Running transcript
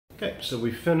Okay, so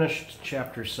we finished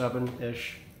chapter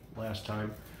 7-ish last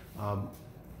time.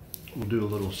 We'll do a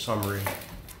little summary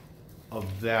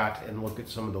of that and look at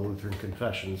some of the Lutheran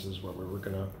confessions is what we're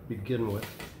going to begin with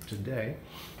today.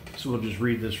 So we'll just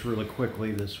read this really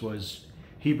quickly. This was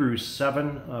Hebrews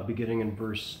 7, beginning in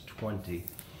verse 20.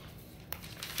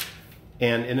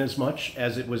 And inasmuch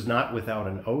as it was not without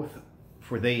an oath,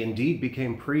 for they indeed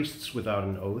became priests without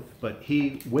an oath, but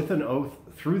he with an oath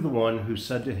through the one who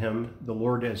said to him, the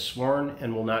Lord has sworn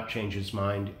and will not change his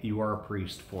mind, you are a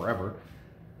priest forever.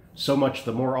 So much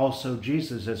the more also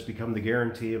Jesus has become the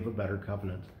guarantee of a better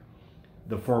covenant.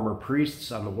 The former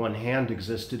priests on the one hand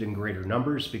existed in greater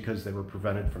numbers because they were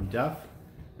prevented from death,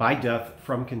 by death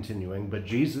from continuing, but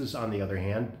Jesus on the other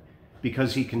hand,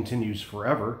 because he continues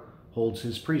forever, holds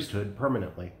his priesthood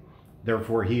permanently.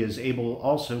 Therefore he is able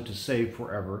also to save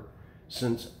forever,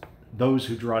 since those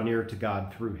who draw near to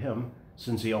God through him,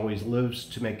 since he always lives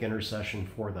to make intercession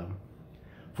for them.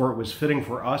 For it was fitting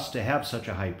for us to have such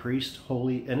a high priest,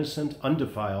 holy, innocent,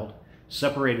 undefiled,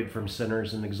 separated from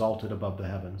sinners and exalted above the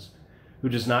heavens, who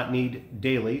does not need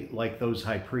daily, like those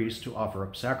high priests, to offer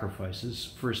up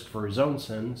sacrifices, first for his own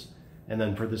sins, and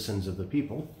then for the sins of the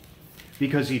people,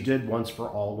 because he did once for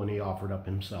all when he offered up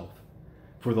himself.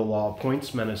 For the law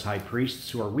appoints men as high priests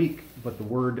who are weak, but the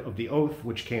word of the oath,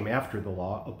 which came after the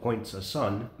law, appoints a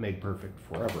son made perfect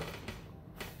forever.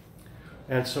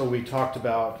 And so we talked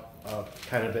about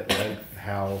kind of at length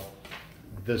how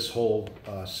this whole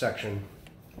section,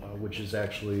 which is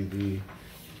actually the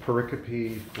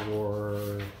pericope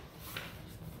for,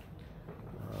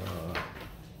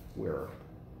 where?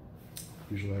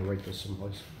 Usually I write this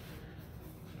someplace.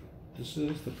 This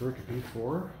is the pericope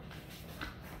for,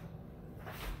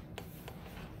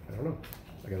 I don't know,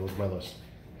 I gotta look at my list.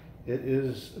 It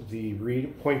is the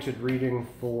pointed reading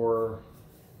for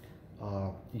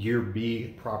year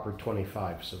B, proper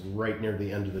 25. So right near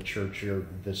the end of the church year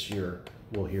this year,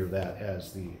 we'll hear that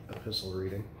as the epistle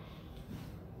reading.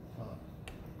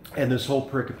 And this whole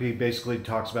pericope basically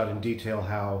talks about in detail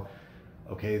how,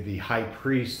 okay, the high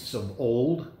priests of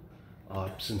old,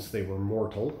 since they were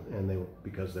mortal and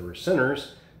because they were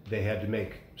sinners, they had to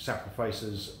make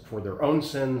sacrifices for their own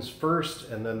sins first,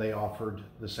 and then they offered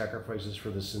the sacrifices for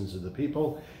the sins of the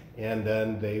people, and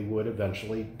then they would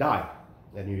eventually die.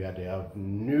 And you had to have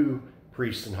new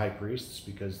priests and high priests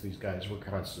because these guys were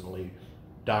constantly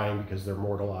dying because they're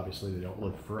mortal. Obviously, they don't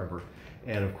live forever.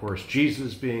 And of course,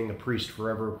 Jesus being a priest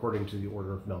forever according to the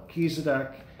order of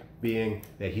Melchizedek, being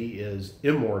that he is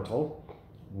immortal.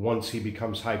 Once he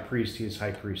becomes high priest, he is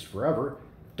high priest forever.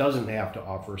 Doesn't have to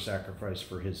offer sacrifice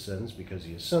for his sins because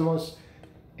he is sinless,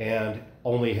 and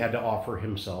only had to offer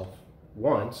himself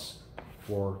once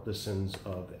for the sins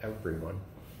of everyone.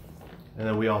 And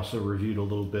then we also reviewed a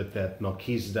little bit that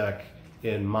Melchizedek,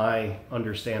 in my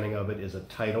understanding of it, is a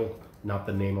title, not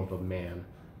the name of a man.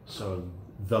 So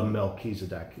the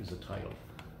Melchizedek is a title,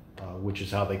 which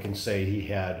is how they can say he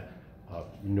had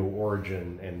no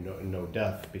origin and no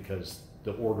death, because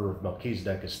the order of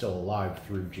Melchizedek is still alive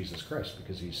through Jesus Christ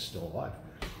because he's still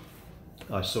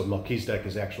alive. So Melchizedek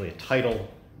is actually a title,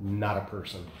 not a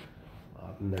person.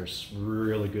 And there's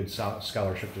really good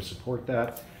scholarship to support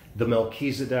that. The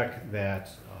Melchizedek that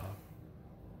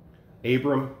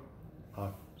Abram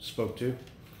spoke to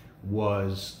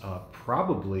was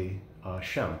probably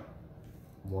Shem,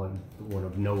 one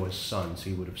of Noah's sons.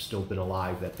 He would have still been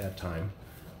alive at that time.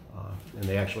 And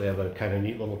they actually have a kind of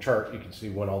neat little chart. You can see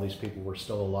when all these people were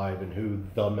still alive and who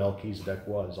the Melchizedek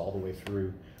was, all the way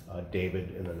through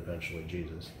David and then eventually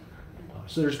Jesus.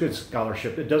 So there's good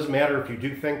scholarship. It doesn't matter if you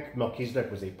do think Melchizedek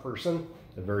was a person,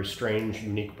 a very strange,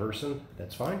 unique person,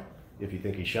 that's fine. If you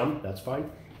think he's Shem, that's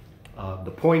fine.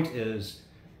 The point is,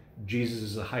 Jesus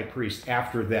is a high priest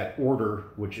after that order,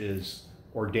 which is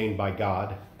ordained by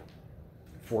God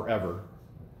forever,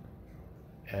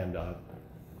 and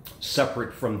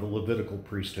separate from the Levitical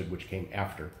priesthood, which came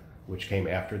after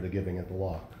the giving of the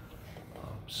law.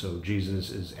 So Jesus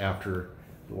is after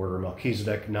the order of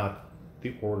Melchizedek, not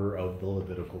the order of the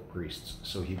Levitical priests.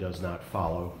 So he does not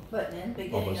follow but in the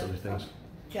all beginning those other of things.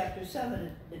 chapter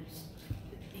 7,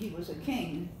 he was a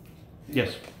king.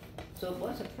 Yes. So it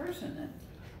was a person then.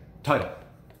 Title.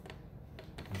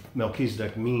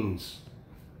 Melchizedek means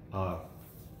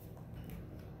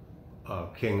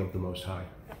king of the Most High.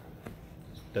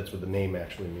 That's what the name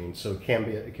actually means. So it can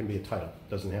be a title. It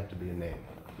doesn't have to be a name.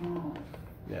 Oh.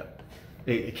 Yeah.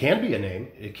 It can be a name.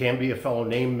 It can be a fellow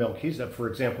named Melchizedek. For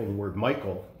example, the word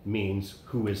Michael means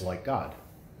who is like God.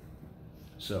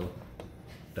 So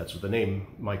that's what the name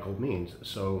Michael means.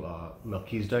 So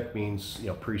Melchizedek means,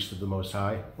 priest of the Most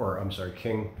High, or I'm sorry,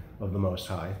 king of the Most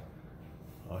High.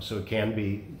 So it can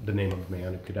be the name of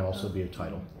man. It could also be a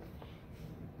title.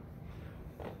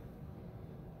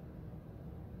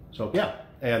 So yeah,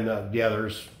 and yeah,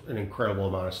 there's an incredible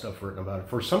amount of stuff written about it.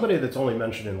 For somebody that's only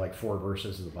mentioned in like 4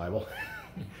 verses of the Bible,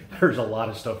 there's a lot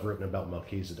of stuff written about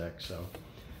Melchizedek. So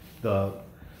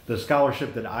the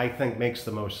scholarship that I think makes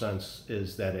the most sense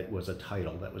is that it was a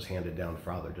title that was handed down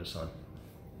father to son.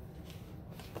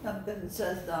 Because it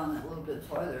says down a little bit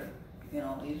farther, you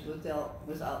know, he's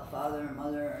without father or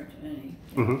mother or any.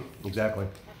 Exactly.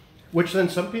 Which then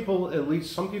some people, at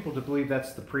least some people, to believe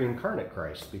that's the pre-incarnate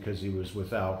Christ, because he was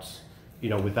without,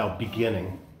 without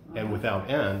beginning and without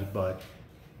end. But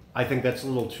I think that's a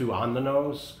little too on the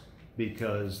nose,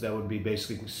 because that would be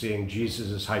basically seeing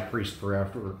Jesus as high priest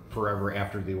forever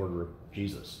after the order of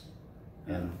Jesus.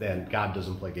 And then God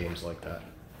doesn't play games like that.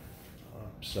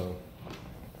 So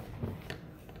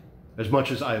as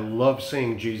much as I love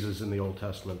seeing Jesus in the Old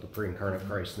Testament, the pre-incarnate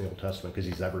Christ in the Old Testament, because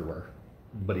he's everywhere,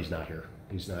 but he's not here.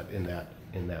 He's not in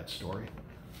that story.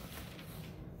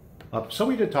 So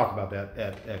we did talk about that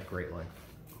at great length.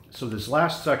 So this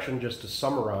last section, just to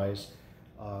summarize,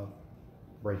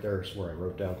 right there is where I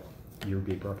wrote down year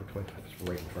be proper 25. It's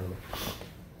right in front of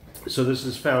me. So this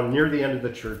is found near the end of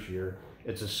the church year.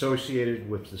 It's associated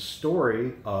with the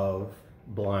story of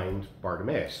blind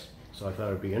Bartimaeus. So I thought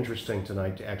it would be interesting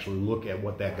tonight to actually look at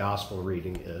what that gospel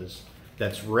reading is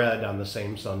that's read on the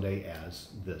same Sunday as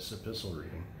this epistle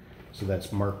reading. So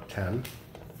that's Mark 10.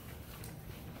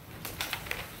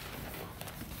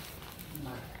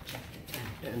 Mark chapter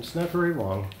 10. And it's not very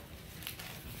long.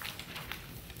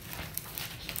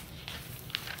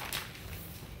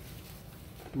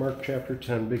 Mark chapter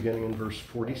 10, beginning in verse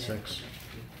 46.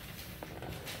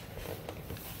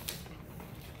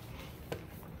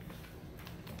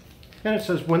 And it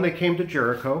says, when they came to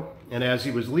Jericho, and as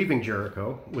he was leaving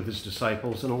Jericho with his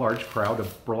disciples and a large crowd, a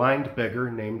blind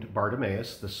beggar named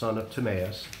Bartimaeus, the son of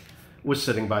Timaeus, was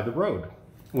sitting by the road.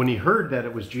 When he heard that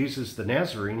it was Jesus the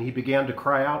Nazarene, he began to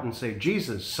cry out and say,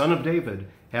 Jesus, Son of David,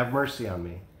 have mercy on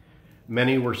me.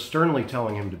 Many were sternly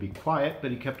telling him to be quiet,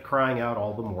 but he kept crying out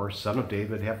all the more, Son of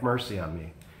David, have mercy on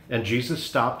me. And Jesus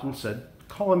stopped and said,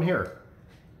 call him here.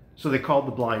 So they called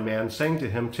the blind man, saying to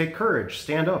him, take courage,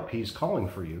 stand up, he's calling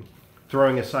for you.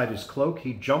 Throwing aside his cloak,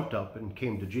 he jumped up and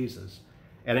came to Jesus.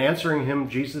 And answering him,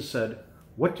 Jesus said,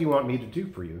 what do you want me to do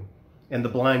for you? And the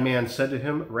blind man said to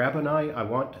him, Rabboni, I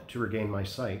want to regain my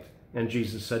sight. And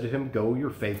Jesus said to him, go, your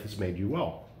faith has made you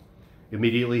well.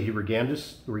 Immediately he regained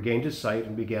his sight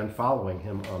and began following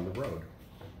him on the road.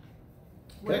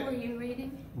 Where were you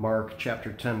reading? Mark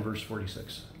chapter 10, verse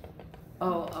 46.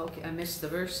 Oh, okay. I missed the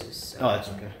verses. So. Oh, that's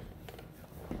okay.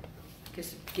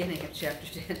 Because the beginning of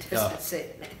chapter 10 doesn't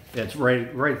say that. It's right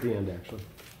at the end, actually.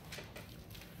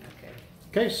 Okay.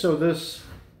 Okay, so this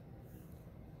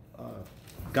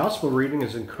gospel reading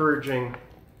is encouraging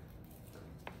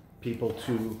people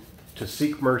to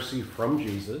seek mercy from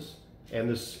Jesus. And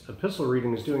this epistle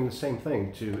reading is doing the same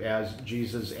thing, as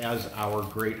Jesus as our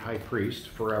great high priest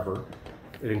forever.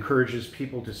 It encourages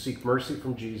people to seek mercy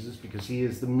from Jesus because he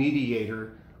is the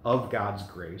mediator of God's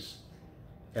grace.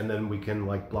 And then we can,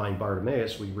 like blind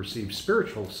Bartimaeus, we receive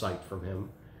spiritual sight from him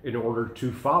in order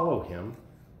to follow him.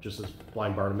 Just as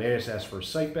blind Bartimaeus asked for his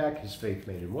sight back, his faith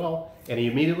made him well, and he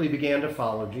immediately began to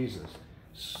follow Jesus.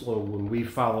 So when we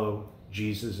follow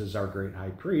Jesus as our great high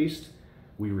priest,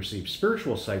 we receive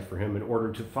spiritual sight for him in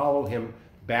order to follow him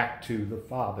back to the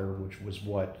Father, which was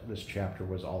what this chapter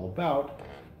was all about.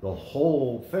 The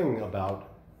whole thing about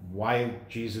why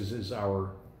Jesus is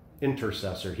our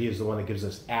intercessor. He is the one that gives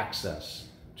us access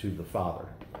to the Father,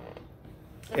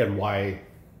 and why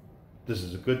this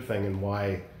is a good thing, and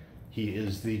why he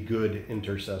is the good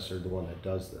intercessor, the one that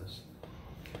does this.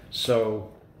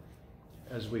 So,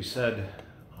 as we said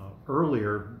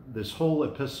earlier, this whole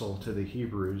epistle to the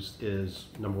Hebrews is,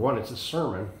 number one, it's a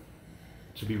sermon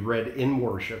to be read in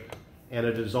worship, and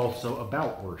it is also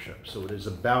about worship. So it is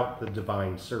about the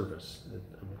divine service. It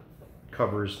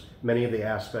covers many of the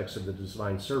aspects of the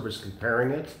divine service, comparing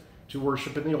it to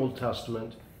worship in the Old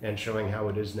Testament and showing how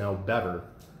it is now better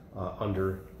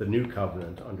under the new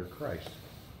covenant, under Christ.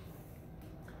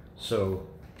 So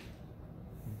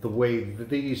the way that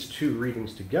these two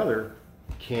readings together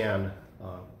can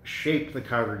shape the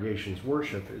congregation's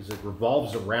worship is it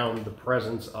revolves around the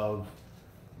presence of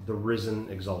the risen,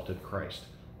 exalted Christ.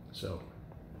 So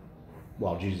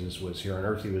while Jesus was here on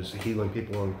earth, he was healing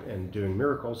people and doing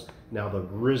miracles. Now the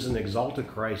risen, exalted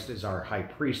Christ is our high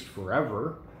priest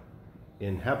forever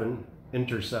in heaven,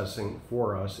 interceding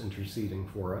for us,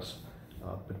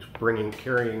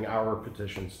 carrying our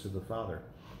petitions to the Father.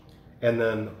 And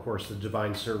then, of course, the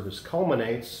divine service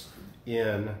culminates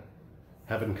in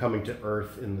heaven coming to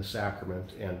earth in the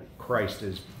sacrament, and Christ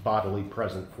is bodily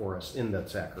present for us in that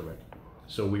sacrament.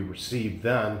 So we receive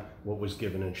then what was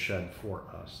given and shed for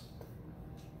us.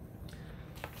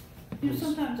 You know,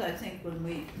 sometimes I think when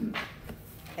we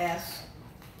ask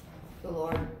the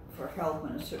Lord for help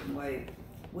in a certain way,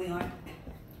 we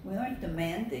aren't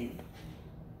demanding.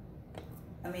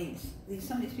 I mean,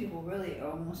 some of these people really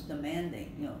are almost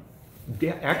demanding, you know.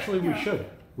 Yeah, actually, You we know, should.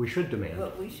 We should demand.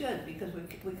 But we should, because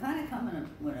we kind of come in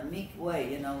a meek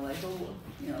way, you know, like, oh,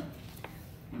 you know,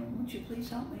 won't you please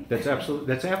help me? That's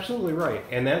absolutely right,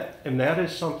 and that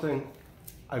is something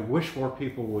I wish more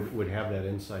people would have that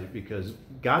insight, because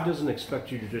God doesn't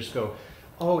expect you to just go,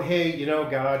 oh, hey, you know,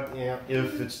 God, yeah,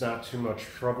 if it's not too much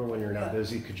trouble and you're not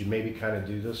busy, could you maybe kind of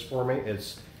do this for me?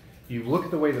 You look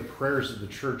at the way the prayers of the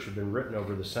church have been written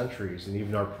over the centuries, and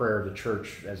even our prayer of the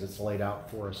church as it's laid out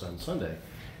for us on Sunday,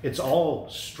 it's all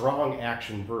strong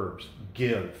action verbs.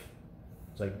 Give.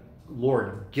 It's like,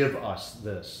 Lord, give us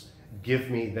this.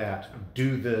 Give me that.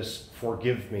 Do this.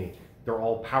 Forgive me. They're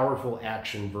all powerful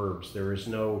action verbs. There is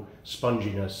no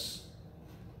sponginess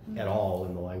at all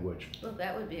in the language. Well,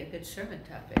 that would be a good sermon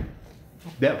topic,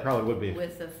 That probably would be.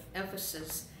 with the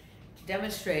emphasis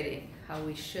demonstrating how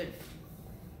we should.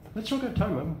 Let's still got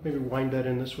time. I'll maybe wind that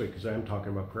in this week, because I am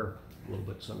talking about prayer a little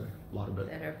bit Sunday, a lot of it.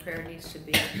 That our prayer needs to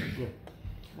be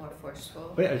more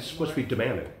forceful. But yeah, it's supposed to be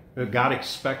demanding. God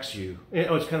expects you. You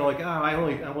know, it's kind of like, I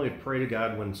only pray to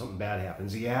God when something bad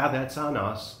happens. Yeah, that's on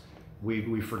us.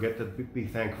 We forget to be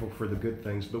thankful for the good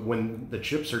things. But when the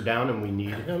chips are down and we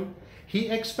need Him, He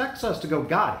expects us to go,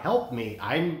 God, help me.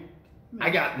 I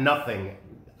got nothing.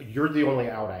 You're the only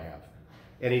out I have.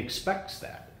 And He expects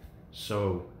that.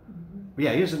 So,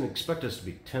 yeah, He doesn't expect us to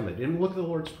be timid. And look at the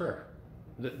Lord's Prayer.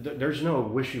 There's no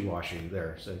wishy-washy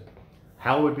there. Say,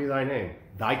 hallowed be thy name.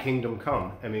 Thy kingdom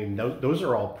come. I mean, those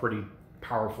are all pretty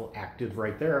powerful, active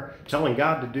right there, telling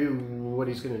God to do what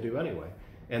He's going to do anyway.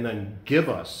 And then give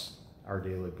us our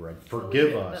daily bread.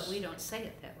 Forgive us. But we don't say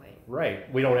it that way.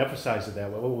 Right. We don't emphasize it that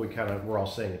way. Well, we're all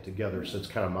saying it together, so it's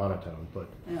kind of monotone. But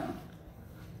Yeah.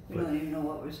 We don't even know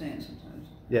what we're saying sometimes.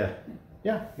 yeah,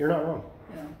 you're not wrong.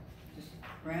 Yeah. Just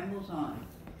rambles on.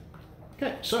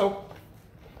 Okay, so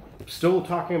still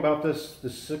talking about this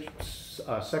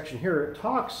section here.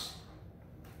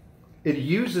 It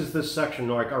uses this section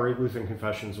like our Lutheran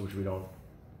confessions, which we don't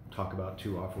talk about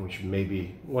too often. We should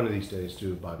maybe one of these days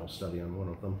do a Bible study on one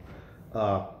of them.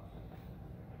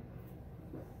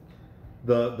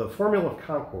 The Formula of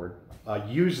Concord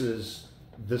uses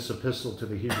this epistle to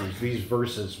the Hebrews, these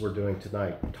verses we're doing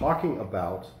tonight, talking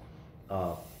about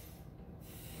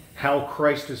how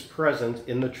Christ is present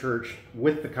in the church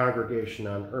with the congregation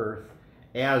on earth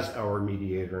as our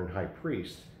mediator and high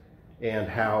priest, and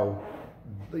how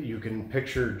you can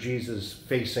picture Jesus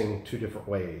facing two different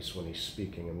ways when He's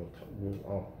speaking, and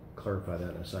I'll clarify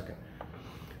that in a second.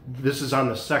 This is on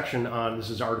the section this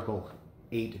is Article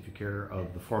 8, if you care,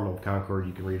 of the Formula of Concord.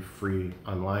 You can read free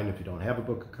online if you don't have a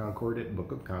Book of Concord at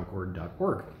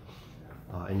bookofconcord.org.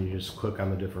 And you just click on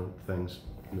the different things.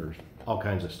 There's all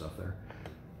kinds of stuff there.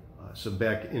 So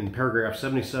back in paragraph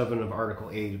 77 of Article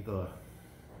 8 of the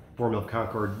Formula of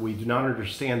Concord, we do not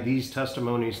understand these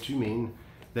testimonies to mean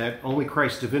that only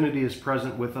Christ's divinity is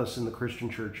present with us in the Christian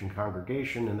church and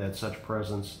congregation, and that such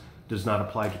presence does not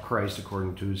apply to Christ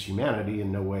according to His humanity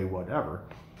in no way whatever.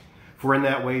 For in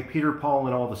that way, Peter, Paul,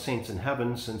 and all the saints in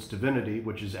heaven, since divinity,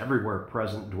 which is everywhere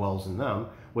present, dwells in them,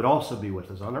 would also be with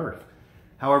us on earth.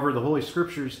 However, the Holy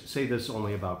Scriptures say this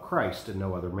only about Christ and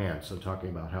no other man. So talking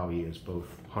about how He is both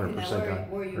 100%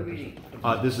 God. Where are you reading?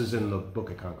 This is in the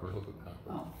Book of Concord.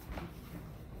 Oh.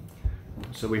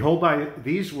 So we hold by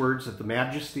these words that the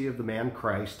majesty of the man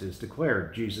Christ is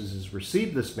declared. Jesus has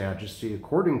received this majesty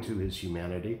according to His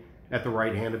humanity at the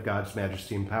right hand of God's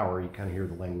majesty and power. You kind of hear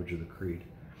the language of the creed.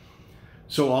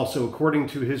 So also according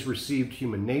to His received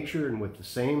human nature, and with the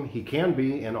same, He can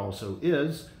be and also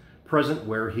is present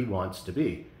where He wants to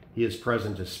be. He is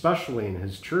present especially in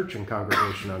His church and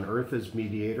congregation on earth as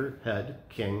mediator, head,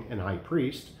 king, and high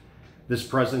priest. This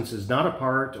presence is not a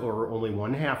part or only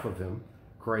one half of Him.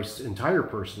 Christ's entire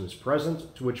person is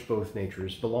present, to which both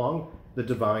natures belong, the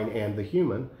divine and the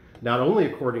human, not only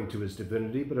according to His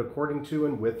divinity, but according to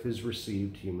and with His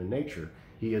received human nature.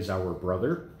 He is our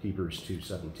brother, Hebrews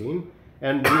 2:17,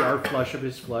 and we are flesh of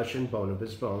His flesh and bone of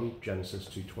His bone, Genesis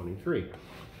 2:23.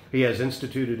 He has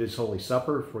instituted His Holy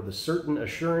Supper for the certain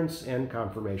assurance and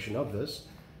confirmation of this,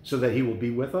 so that He will be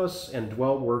with us and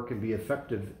dwell, work, and be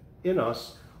effective in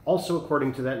us, also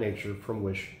according to that nature from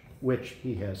which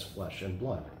He has flesh and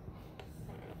blood.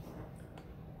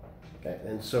 Okay,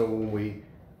 and so when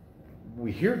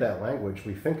we hear that language,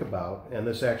 we think about, and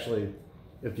this actually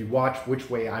if you watch which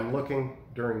way I'm looking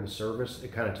during the service,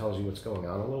 it kind of tells you what's going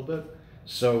on a little bit.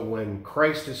 So when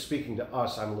Christ is speaking to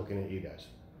us, I'm looking at you guys,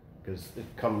 because it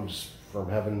comes from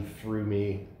heaven through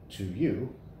me to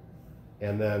you.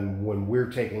 And then when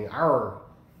we're taking our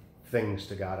things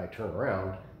to God, I turn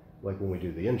around, like when we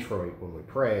do the introit, when we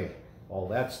pray, all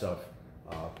that stuff,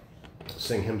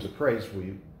 sing hymns of praise,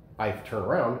 I turn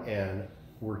around and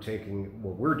we're taking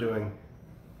what we're doing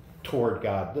toward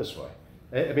God this way.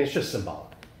 I mean, it's just symbolic.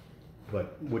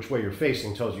 But which way you're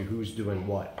facing tells you who's doing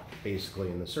what, basically,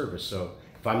 in the service. So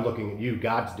if I'm looking at you,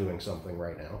 God's doing something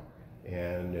right now.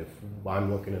 And if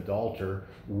I'm looking at the altar,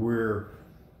 we're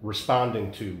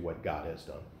responding to what God has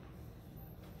done.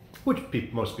 Which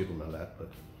most people know that,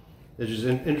 but it's just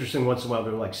interesting once in a while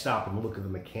to like stop and look at the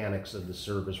mechanics of the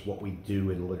service, what we do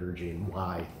in liturgy and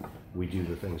why we do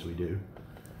the things we do.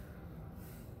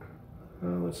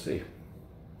 Let's see.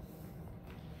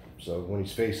 So when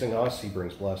he's facing us, he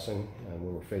brings blessing, and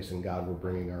when we're facing God, we're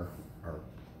bringing our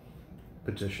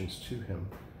petitions to him.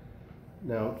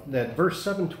 Now, that verse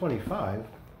 725,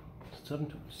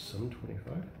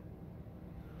 725?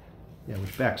 Yeah,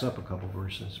 which backs up a couple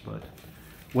verses, but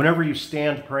whenever you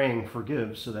stand praying,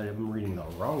 forgive, so that I'm reading the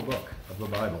wrong book of the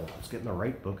Bible. Let's get in the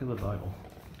right book of the Bible.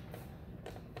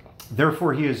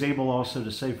 Therefore, he is able also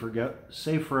to save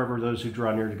forever those who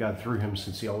draw near to God through him,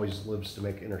 since he always lives to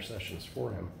make intercessions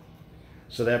for him.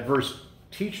 So that verse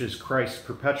teaches Christ's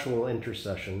perpetual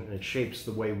intercession, and it shapes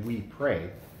the way we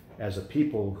pray as a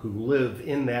people who live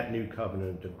in that new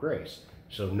covenant of grace.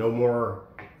 So no more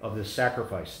of this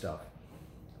sacrifice stuff.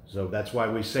 So that's why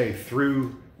we say,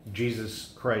 through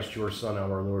Jesus Christ, your Son,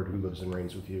 our Lord, who lives and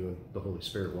reigns with you, and the Holy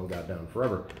Spirit, one God, down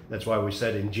forever. That's why we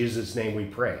said, in Jesus' name we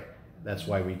pray. That's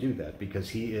why we do that, because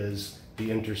he is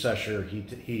the intercessor.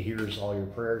 He hears all your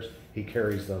prayers. He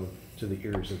carries them to the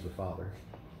ears of the Father.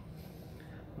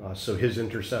 So his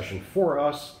intercession for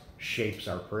us shapes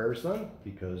our prayers then,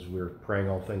 because we're praying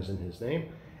all things in his name.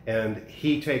 And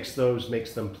he takes those,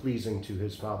 makes them pleasing to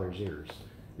his Father's ears.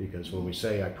 Because when we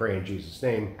say, I pray in Jesus'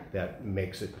 name, that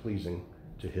makes it pleasing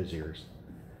to his ears.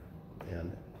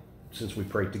 And since we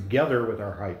pray together with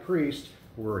our high priest,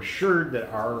 we're assured that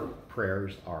our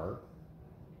prayers are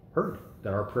heard,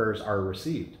 that our prayers are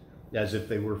received, as if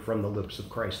they were from the lips of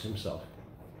Christ himself.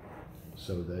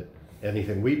 So that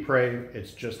anything we pray,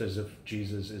 it's just as if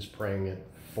Jesus is praying it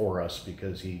for us,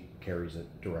 because he carries it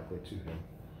directly to him.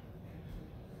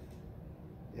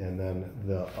 And then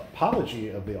the apology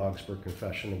of the Augsburg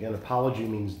Confession. Again, apology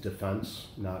means defense,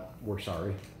 not we're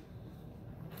sorry.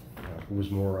 It was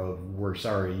more of we're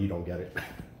sorry, you don't get it.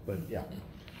 But yeah.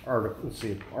 Let's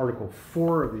see, Article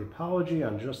 4 of the Apology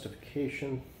on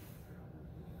Justification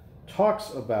talks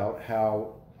about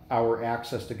how our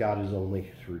access to God is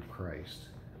only through Christ.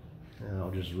 And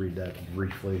I'll just read that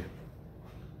briefly,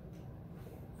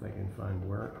 if I can find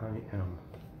where I am.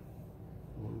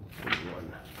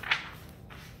 141.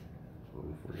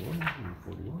 141,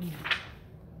 141.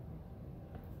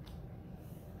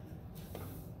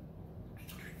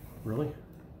 Really?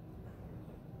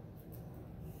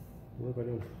 What have I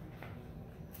done?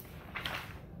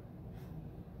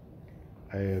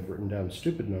 I have written down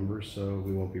stupid numbers, so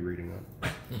we won't be reading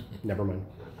that. Never mind.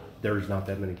 There's not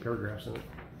that many paragraphs in it.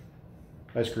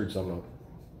 I screwed something up.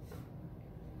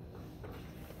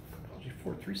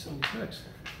 376.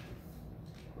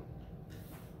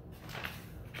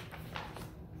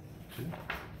 2,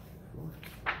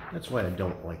 4. That's why I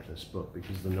don't like this book,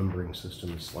 because the numbering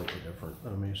system is slightly different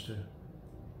than I'm used to.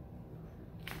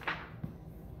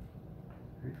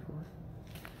 3, 4.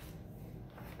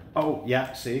 Oh,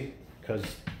 yeah, see? Because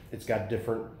it's got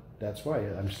different, that's why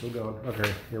I'm still going.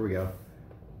 Okay, here we go.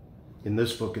 In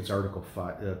this book, it's Article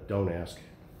 5. Don't ask.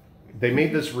 They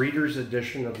made this reader's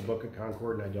edition of the Book of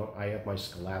Concord, and I have my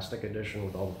Scholastic edition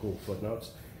with all the cool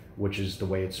footnotes, which is the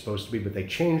way it's supposed to be, but they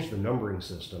changed the numbering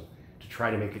system to try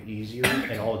to make it easier,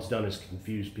 and all it's done is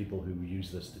confuse people who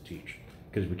use this to teach,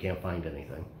 because we can't find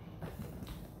anything.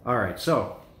 All right,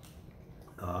 so,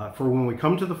 for when we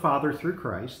come to the Father through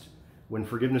Christ, when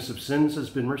forgiveness of sins has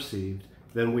been received,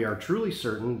 then we are truly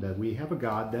certain that we have a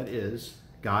God that is,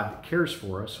 God cares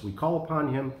for us. We call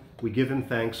upon him, we give him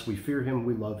thanks, we fear him,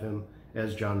 we love him,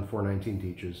 as John 4:19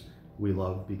 teaches. We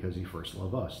love because he first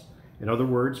loved us. In other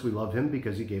words, we love him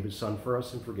because he gave his son for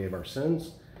us and forgave our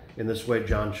sins. In this way,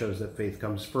 John shows that faith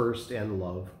comes first and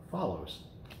love follows.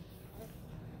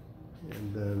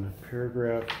 And then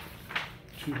paragraph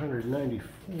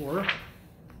 294.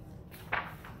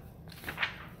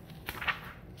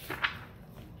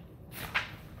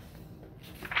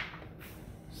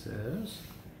 Says,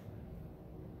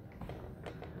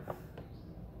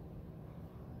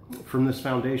 From this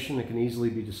foundation, it can easily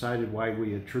be decided why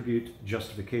we attribute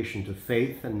justification to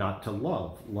faith and not to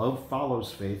love. Love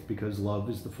follows faith because love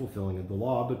is the fulfilling of the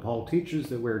law, but Paul teaches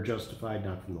that we're justified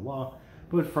not from the law,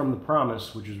 but from the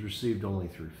promise which is received only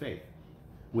through faith.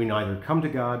 We neither come to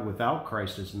God without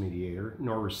Christ as mediator,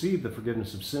 nor receive the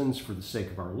forgiveness of sins for the sake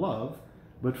of our love,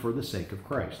 but for the sake of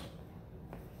Christ.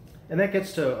 And that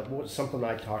gets to something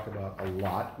I talk about a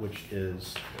lot, which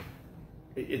is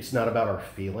it's not about our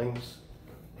feelings.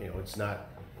 It's not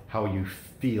how you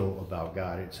feel about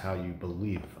God. It's how you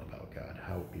believe about God,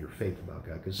 how your faith about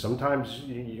God. Because sometimes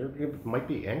you might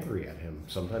be angry at him.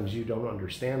 Sometimes you don't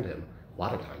understand him. A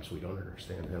lot of times we don't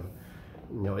understand him.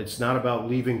 It's not about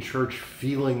leaving church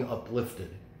feeling uplifted.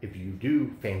 If you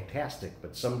do, fantastic.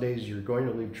 But some days you're going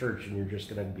to leave church and you're just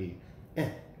going to be,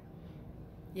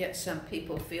 Yet some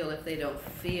people feel if they don't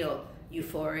feel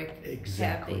euphoric,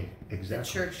 Exactly. happy, the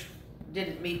church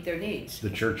didn't meet their needs. The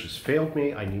church has failed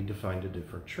me. I need to find a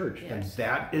different church. Yes. And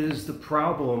that is the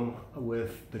problem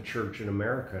with the church in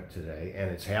America today. And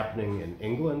it's happening in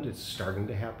England. It's starting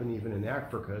to happen even in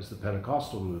Africa as the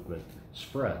Pentecostal movement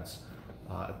spreads.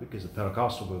 Because the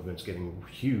Pentecostal movement's getting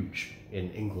huge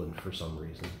in England for some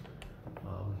reason.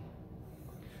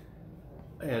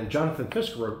 And Jonathan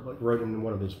Fisk wrote in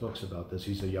one of his books about this.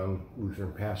 He's a young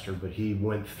Lutheran pastor, but he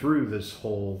went through this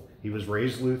whole, he was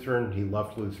raised Lutheran, he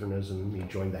left Lutheranism, he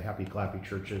joined the happy clappy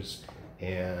churches,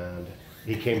 and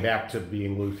he came back to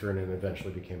being Lutheran and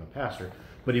eventually became a pastor.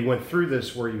 But he went through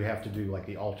this where you have to do like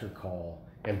the altar call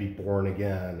and be born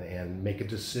again and make a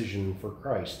decision for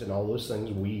Christ and all those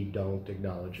things we don't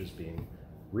acknowledge as being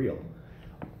real.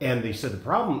 And they said the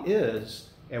problem is,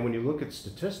 and when you look at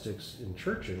statistics in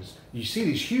churches, you see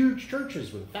these huge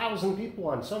churches with 1,000 people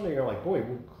on Sunday. You're like, boy,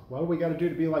 what do we got to do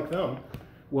to be like them?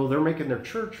 Well, they're making their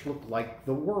church look like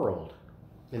the world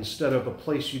instead of a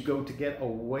place you go to get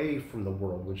away from the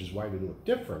world, which is why we look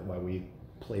different, why we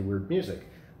play weird music,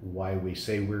 why we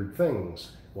say weird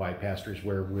things, why pastors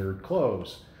wear weird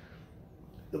clothes,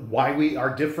 why we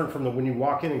are different from when you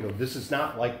walk in and go, this is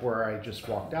not like where I just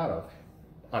walked out of,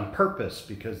 on purpose,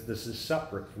 because this is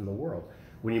separate from the world.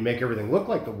 When you make everything look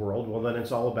like the world, well, then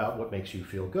it's all about what makes you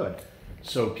feel good.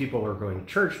 So people are going to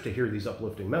church to hear these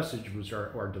uplifting messages, which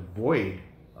are devoid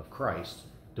of Christ,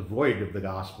 devoid of the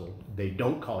gospel. They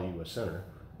don't call you a sinner,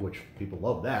 which people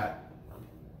love that.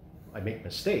 I make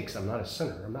mistakes. I'm not a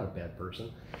sinner. I'm not a bad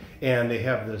person. And they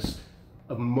have this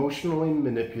emotionally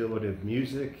manipulative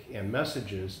music and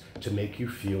messages to make you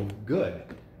feel good.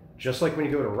 Just like when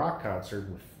you go to a rock concert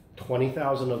with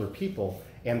 20,000 other people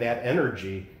and that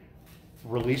energy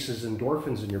releases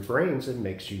endorphins in your brains and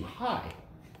makes you high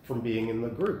from being in the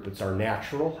group. It's our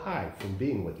natural high from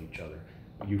being with each other.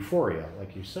 Euphoria,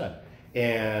 like you said.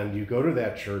 And you go to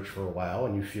that church for a while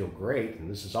and you feel great, and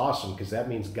this is awesome because that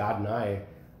means God and I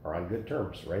are on good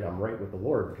terms, right? I'm right with the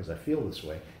Lord because I feel this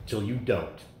way, till you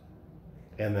don't.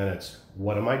 And then it's,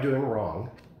 what am I doing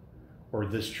wrong? Or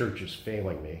this church is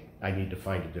failing me. I need to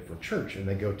find a different church. And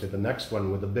they go to the next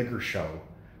one with a bigger show,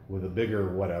 with a bigger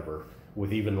whatever,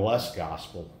 with even less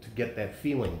gospel to get that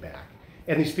feeling back.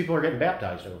 And these people are getting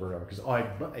baptized over and over because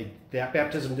that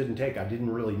baptism didn't take. I didn't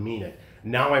really mean it.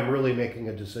 Now I'm really making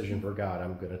a decision for God.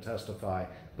 I'm going to testify,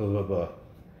 blah, blah, blah.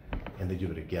 And they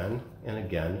do it again and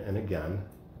again and again,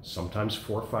 sometimes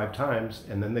 4 or 5 times,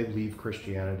 and then they leave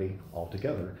Christianity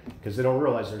altogether because they don't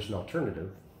realize there's an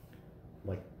alternative,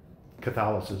 like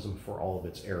Catholicism for all of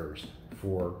its errors,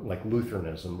 for like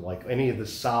Lutheranism, like any of the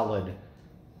solid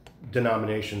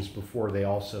denominations before they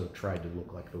also tried to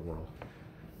look like the world.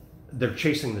 They're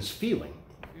chasing this feeling.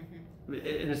 Mm-hmm.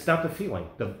 And it's not the feeling.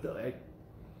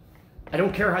 I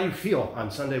don't care how you feel on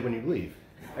Sunday when you leave.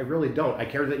 I really don't. I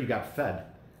care that you got fed.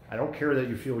 I don't care that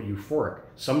you feel euphoric.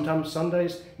 Sometimes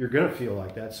Sundays, you're going to feel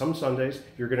like that. Some Sundays,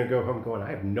 you're going to go home going,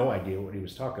 I have no idea what he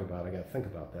was talking about. I got to think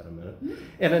about that a minute. Mm-hmm.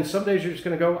 And then some days you're just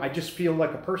going to go, I just feel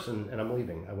like a person and I'm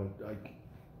leaving.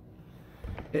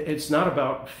 It's not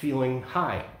about feeling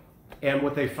high. And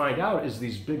what they find out is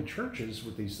these big churches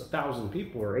with these 1,000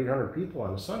 people or 800 people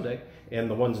on a Sunday, and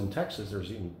the ones in Texas,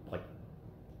 there's even like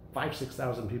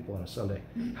 5,000-6,000 people on a Sunday.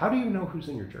 How do you know who's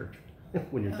in your church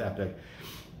when you're that big?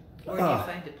 Or do you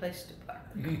find a place to park?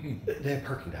 They have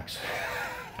parking decks.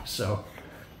 So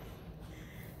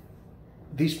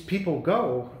these people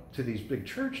go to these big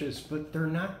churches, but they're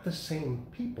not the same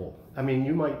people. I mean,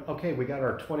 you might, okay, we got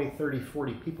our 20, 30,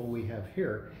 40 people we have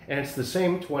here, and it's the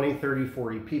same 20, 30,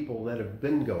 40 people that have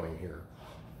been going here.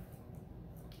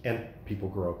 And people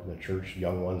grow up in the church,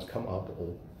 young ones come up,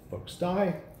 old folks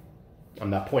die. I'm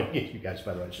not pointing at you guys,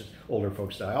 by the way, it's just older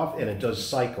folks die off, and it does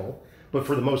cycle. But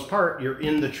for the most part, you're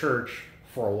in the church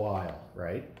for a while,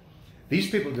 right? These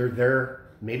people, they're there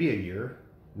maybe a year,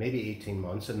 maybe 18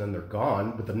 months, and then they're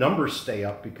gone, but the numbers stay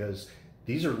up because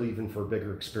these are leaving for a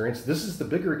bigger experience. This is the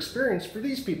bigger experience for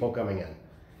these people coming in.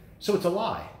 So it's a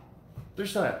lie.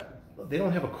 They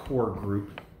don't have a core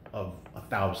group of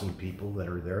 1,000 people that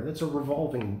are there. That's a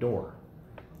revolving door.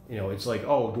 It's like,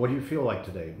 oh, what do you feel like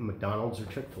today? McDonald's or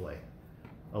Chick-fil-A?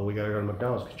 Oh, we got to go to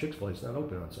McDonald's because Chick-fil-A is not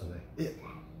open on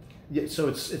Sunday. So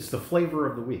it's the flavor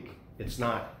of the week. It's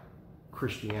not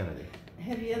Christianity.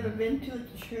 Have you ever been to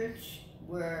a church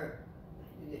where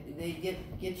they get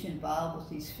you involved with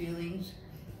these feelings?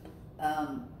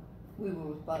 We were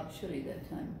with Bob Shuddy that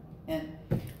time, and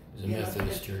It was a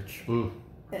Methodist church. Mm.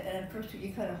 and at first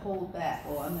you kind of hold back.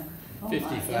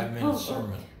 55-minute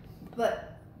sermon.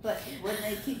 But when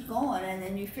they keep going, and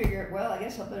then you figure, well, I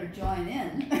guess I better join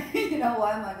in.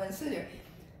 Why am I going to sit here?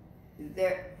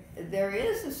 There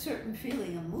is a certain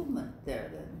feeling of movement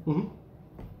there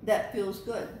that feels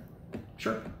good.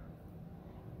 Sure.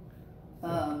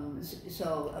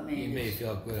 So I mean, You may have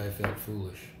felt good, I felt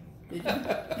foolish. did you?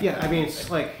 Yeah, I mean, it's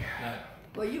like,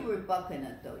 Well, you were bucking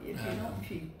it though.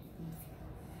 If you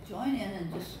join in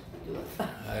and just do it.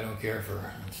 I don't care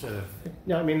for, instead of,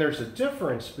 yeah, I mean, there's a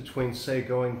difference between, say,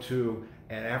 going to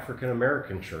an African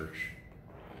American church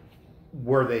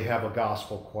where they have a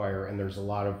gospel choir and there's a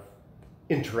lot of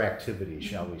interactivity,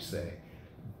 shall we say.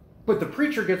 But the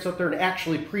preacher gets up there and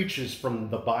actually preaches from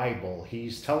the Bible.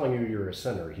 He's telling you you're a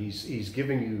sinner. He's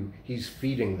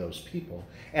feeding those people.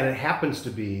 And it happens to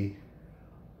be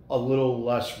a little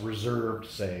less reserved,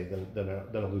 say, than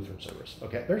a Lutheran service.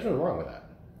 Okay, there's nothing wrong with that.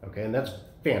 Okay, and that's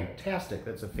fantastic.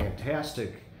 That's a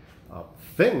fantastic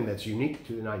thing that's unique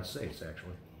to the United States,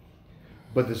 actually.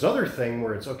 But this other thing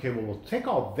where it's, okay, well, we'll take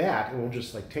all that and we'll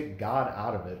just like take God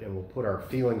out of it and we'll put our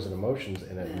feelings and emotions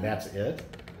in it and that's it.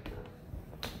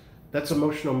 That's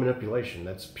emotional manipulation.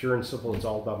 That's pure and simple. It's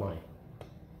all about money.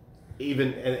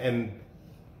 Even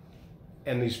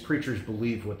and these preachers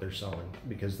believe what they're selling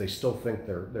because they still think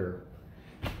they're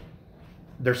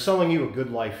selling you a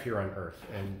good life here on earth,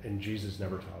 and Jesus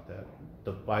never taught that.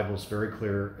 The Bible's very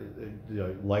clear.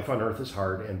 Life on earth is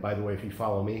hard, and by the way, if you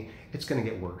follow me, it's going to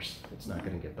get worse. It's not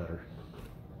going to get better.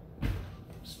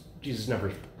 Jesus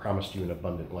never promised you an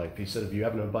abundant life. He said, if you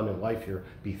have an abundant life here,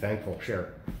 be thankful, share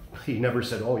it. He never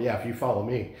said, oh yeah, if you follow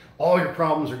me, all your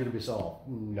problems are going to be solved.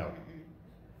 No.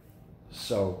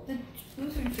 So The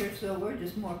Lutheran Church, though, we're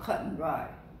just more cut and dry.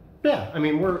 yeah, I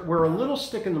mean, we're a little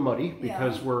stick in the muddy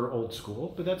because we're old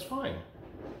school, but that's fine.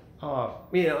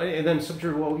 And then some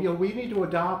church, well, we need to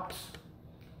adopt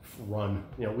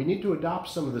we need to adopt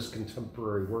some of this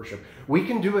contemporary worship. We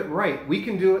can do it right. We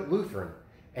can do it Lutheran.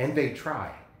 And they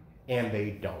try. And they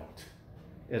don't.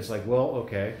 It's like, well,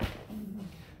 okay.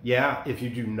 Yeah, if you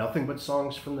do nothing but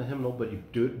songs from the hymnal, but you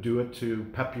do it to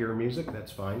peppier music,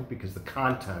 that's fine because the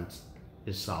content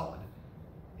is solid.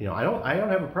 I don't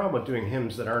have a problem with doing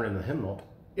hymns that aren't in the hymnal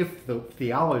if the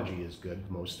theology is good.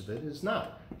 Most of it is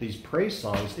not. These praise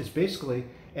songs is basically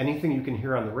anything you can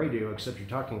hear on the radio except you're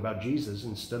talking about Jesus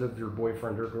instead of your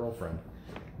boyfriend or girlfriend.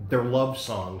 They're love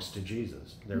songs to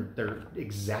Jesus. They're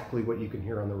exactly what you can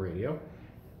hear on the radio.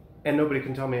 And nobody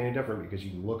can tell me any different because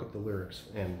you can look up the lyrics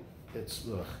and it's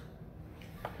ugh.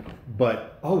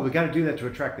 But we got to do that to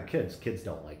attract the kids. Kids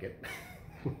don't like it.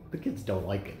 The kids don't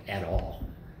like it at all.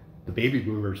 The baby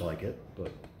boomers like it,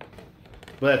 but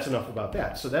that's enough about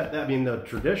that. So the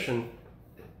tradition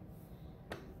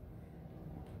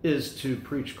is to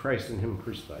preach Christ and Him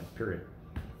crucified. Period.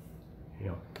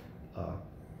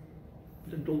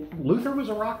 Luther was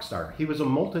a rock star. He was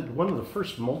one of the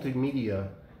first multimedia,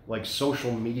 like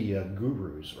social media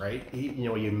gurus, right? He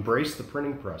embraced the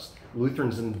printing press.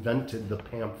 Lutherans invented the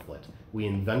pamphlet. We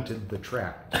invented the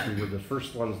tract. We were the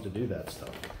first ones to do that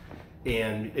stuff.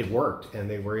 And it worked, and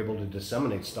they were able to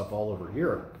disseminate stuff all over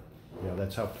Europe.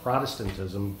 That's how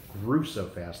Protestantism grew so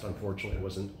fast. Unfortunately, it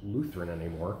wasn't Lutheran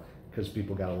anymore because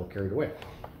people got a little carried away.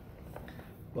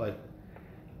 But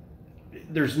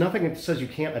there's nothing that says you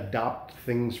can't adopt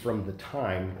things from the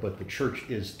time, but the church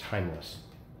is timeless.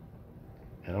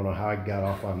 I don't know how I got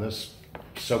off on this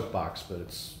soapbox, but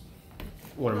it's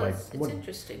It's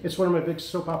interesting. It's one of my big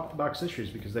soapbox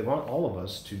issues because they want all of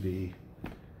us to be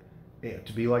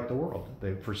like the world.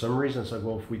 For some reason, it's like,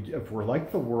 well, if we're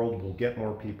like the world, we'll get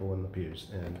more people in the pews,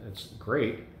 and it's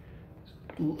great.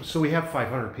 So we have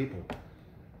 500 people.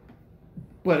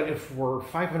 But if we're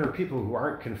 500 people who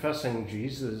aren't confessing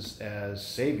Jesus as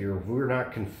Savior, if we're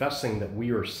not confessing that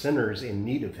we are sinners in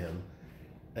need of Him,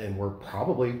 and we're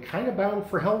probably kind of bound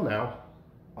for hell now,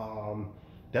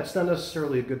 that's not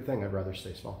necessarily a good thing. I'd rather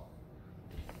stay small.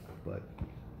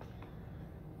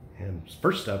 And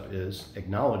first step is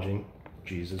acknowledging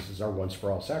Jesus is our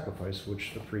once-for-all sacrifice,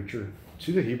 which the preacher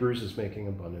to the Hebrews is making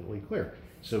abundantly clear.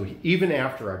 So even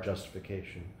after our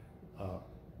justification,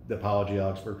 the Apology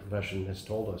Augsburg Confession has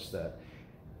told us that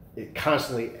it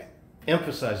constantly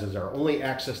emphasizes our only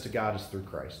access to God is through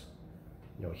Christ.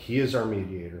 He is our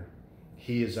mediator,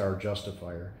 he is our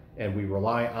justifier, and we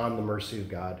rely on the mercy of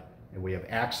God, and we have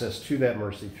access to that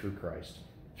mercy through Christ.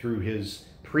 Through his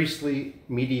priestly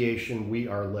mediation, we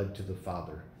are led to the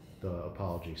Father, the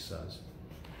Apology says.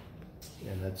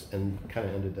 And kind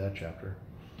of ended that chapter.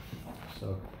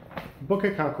 So, Book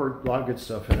of Concord, a lot of good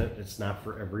stuff in it. It's not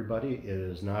for everybody. It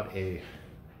is not a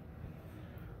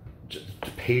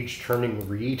page-turning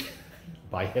read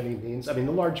by any means. I mean,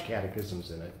 the large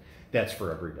catechism's in it. That's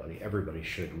for everybody. Everybody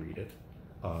should read it.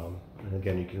 And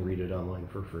again, you can read it online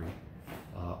for free.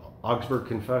 Augsburg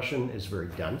Confession is very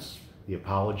dense. The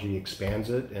Apology expands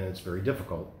it, and it's very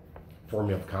difficult.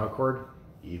 Formula of Concord,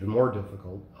 even more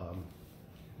difficult.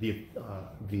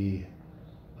 The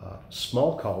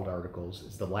Smalcald articles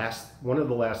is one of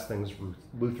the last things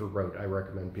Luther wrote. I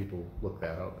recommend people look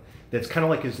that up. That's kind of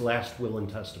like his last will and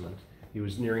testament. He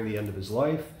was nearing the end of his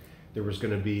life. There was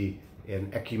going to be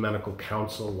an ecumenical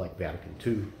council like Vatican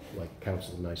II, like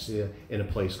Council of Nicaea, in a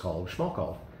place called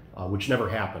Smalcald, which never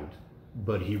happened.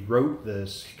 But he wrote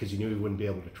this because he knew he wouldn't be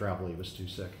able to travel. He was too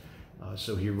sick.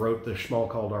 So he wrote the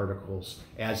Smalcald articles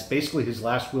as basically his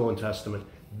last will and testament.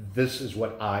 This is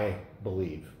what I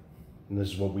believe, and this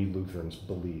is what we Lutherans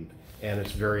believe. And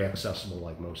it's very accessible,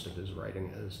 like most of his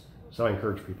writing is. So I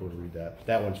encourage people to read that.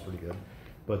 That one's pretty good.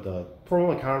 But the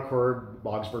Formula of Concord,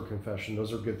 Augsburg Confession,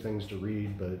 those are good things to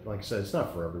read. But like I said, it's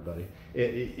not for everybody.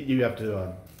 You have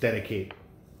to dedicate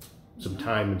some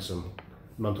time and some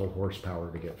mental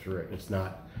horsepower to get through it.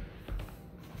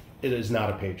 It is not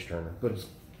a page turner, but it's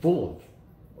full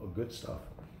of good stuff.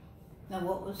 Now,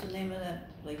 what was the name of that?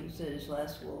 Like you said, his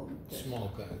last will.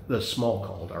 The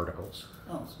Smalcald articles.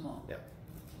 Oh, small. Yeah.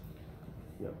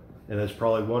 Yep. And it's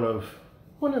probably one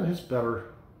of his better.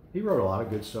 He wrote a lot of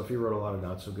good stuff. He wrote a lot of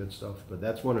not so good stuff, but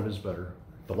that's one of his better.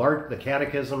 The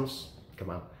catechisms, come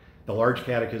on. The large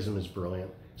catechism is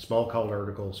brilliant. Smalcald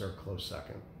articles are a close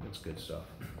second. It's good stuff.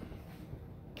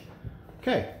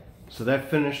 Okay, so that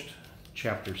finished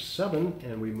chapter 7,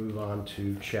 and we move on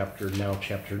to chapter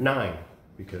 9,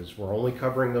 because we're only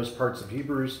covering those parts of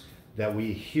Hebrews that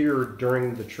we hear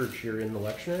during the church here in the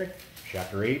lectionary.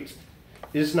 Chapter 8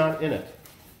 is not in it.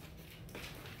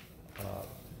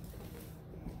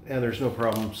 And there's no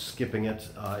problem skipping it.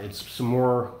 It's some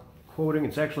more quoting.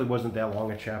 It actually wasn't that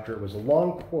long a chapter. It was a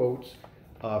long quote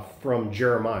from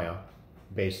Jeremiah,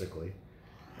 basically.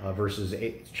 Verses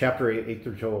 8, chapter 8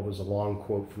 through 12 was a long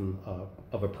quote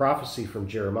of a prophecy from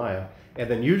Jeremiah. And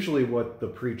then usually what the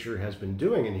preacher has been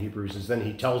doing in Hebrews is then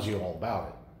he tells you all about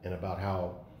it and about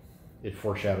how it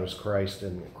foreshadows Christ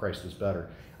and Christ is better.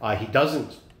 He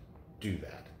doesn't do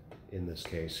that in this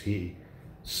case. He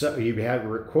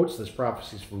quotes this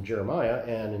prophecies from Jeremiah,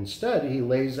 and instead he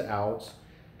lays out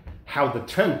how the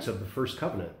tent of the first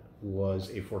covenant was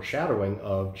a foreshadowing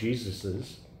of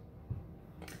Jesus's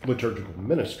liturgical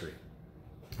ministry.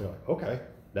 You're like, okay,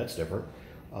 that's different.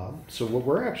 So what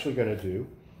we're actually going to do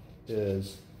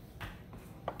is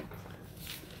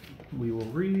we will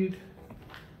read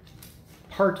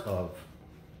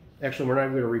actually we're not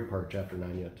going to read part of chapter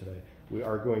 9 yet today. We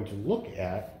are going to look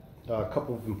at a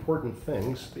couple of important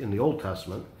things in the Old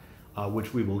Testament,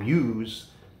 which we will use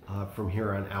from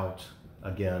here on out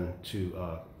again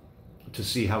to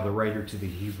see how the writer to the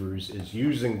Hebrews is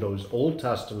using those Old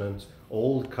Testament,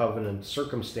 Old Covenant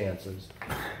circumstances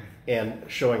and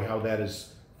showing how that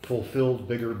is fulfilled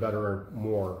bigger, better,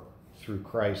 more through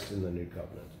Christ in the New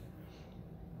Covenant.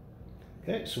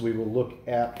 Okay, so we will look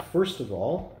at, first of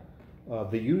all,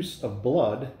 the use of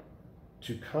blood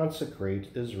to consecrate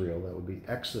Israel. That would be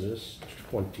Exodus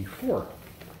 24.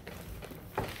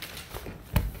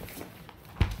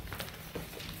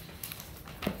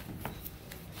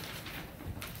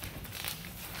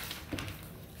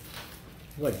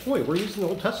 Like, boy, we're using the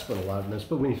Old Testament a lot in this,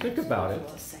 but when you think about it,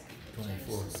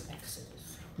 24.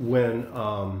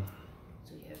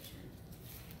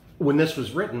 when this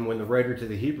was written, when the writer to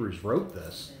the Hebrews wrote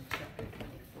this,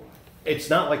 it's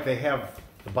not like they have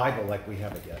the Bible like we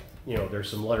have it yet. You know, there's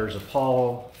some letters of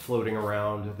Paul floating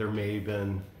around. There may have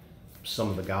been some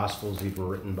of the Gospels even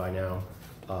written by now.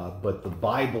 But the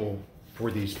Bible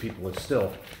for these people is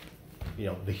still,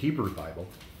 the Hebrew Bible.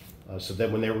 So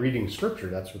that when they're reading Scripture,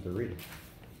 that's what they're reading.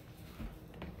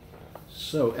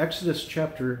 So Exodus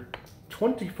chapter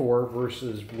 24,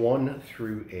 verses 1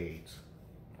 through 8.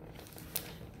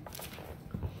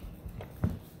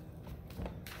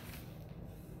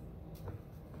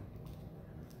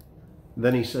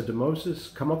 Then he said to Moses,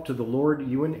 "Come up to the Lord,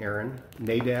 you and Aaron,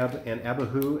 Nadab and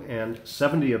Abihu, and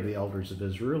 70 of the elders of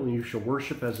Israel, and you shall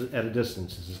worship at a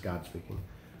distance." This is God speaking.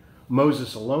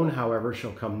 "Moses alone, however,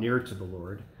 shall come near to the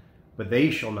Lord, but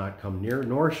they shall not come near,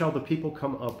 nor shall the people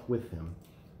come up with him."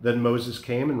 Then Moses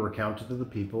came and recounted to the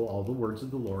people all the words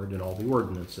of the Lord and all the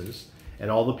ordinances.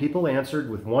 And all the people answered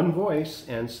with one voice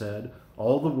and said,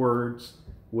 "All the words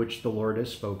which the Lord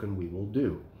has spoken we will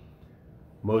do."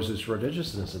 Moses wrote,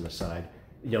 just as an aside,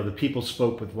 the people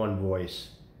spoke with one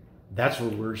voice. That's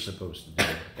what we're supposed to do.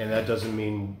 And that doesn't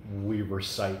mean we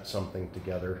recite something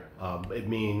together. It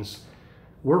means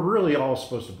we're really all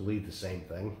supposed to believe the same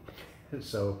thing.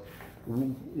 So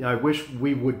I wish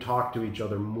we would talk to each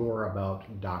other more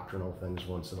about doctrinal things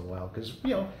once in a while. Because,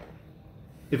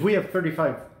 if we have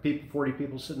 35 people, 40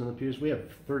 people sitting in the pews, we have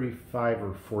 35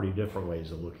 or 40 different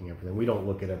ways of looking at everything. We don't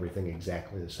look at everything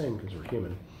exactly the same because we're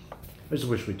human. I just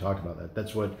wish we talked about that.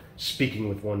 That's what speaking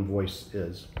with one voice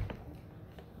is.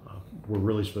 We're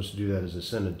really supposed to do that as a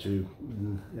synod too.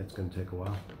 It's going to take a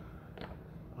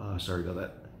while. Sorry about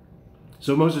that.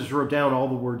 So Moses wrote down all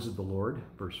the words of the Lord,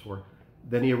 verse 4.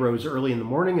 Then he arose early in the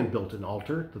morning and built an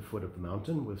altar at the foot of the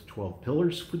mountain with 12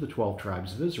 pillars for the 12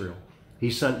 tribes of Israel. He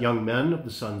sent young men of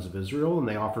the sons of Israel, and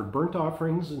they offered burnt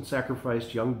offerings and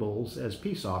sacrificed young bulls as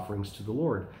peace offerings to the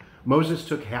Lord. Moses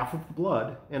took half of the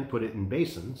blood and put it in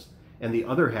basins, and the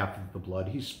other half of the blood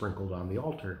he sprinkled on the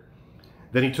altar.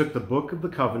 Then he took the book of the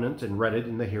covenant and read it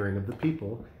in the hearing of the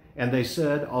people. And they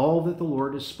said, "All that the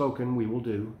Lord has spoken we will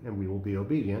do, and we will be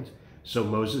obedient." So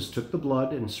Moses took the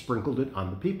blood and sprinkled it on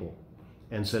the people,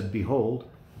 and said, "Behold,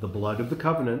 the blood of the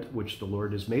covenant which the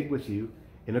Lord has made with you,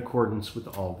 in accordance with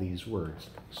all these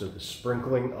words." So the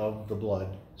sprinkling of the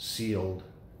blood sealed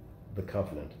the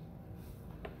covenant.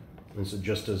 And so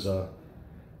just as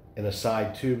an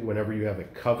aside too, whenever you have a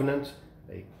covenant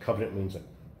means a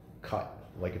cut.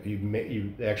 Like if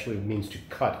you actually means to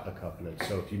cut a covenant.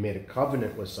 So if you made a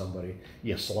covenant with somebody,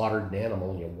 you slaughtered an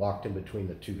animal and you walked in between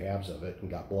the two halves of it and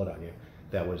got blood on you.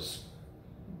 That was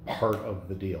part of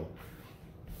the deal.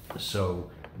 So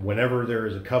whenever there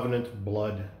is a covenant,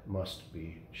 blood must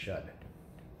be shed.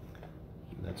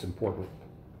 And that's important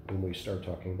when we start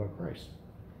talking about Christ.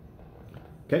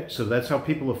 Okay, so that's how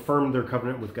people affirmed their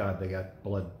covenant with God. They got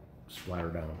blood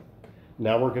splattered down.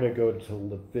 Now we're going to go to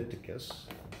Leviticus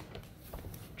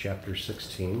chapter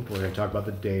 16. We're going to talk about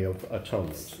the Day of It's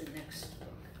Atonement. the next book,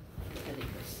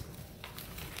 Leviticus.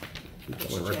 Went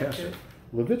Which right past chapter? it.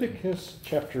 Leviticus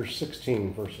chapter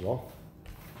 16, first of all.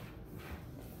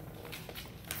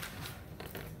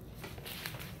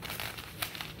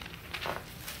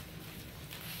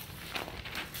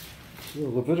 So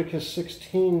Leviticus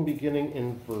 16, beginning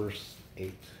in verse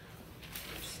 8.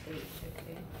 Verse 8,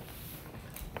 okay.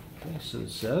 Okay, so it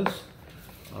says,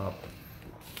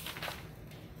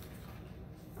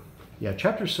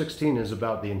 chapter 16 is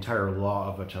about the entire law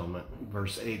of atonement.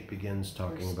 Verse 8 begins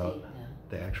talking Verse about 8 now.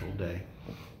 the actual day.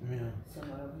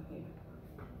 Somewhere over here.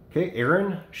 Okay,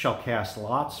 Aaron shall cast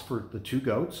lots for the 2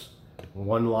 goats,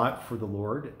 one lot for the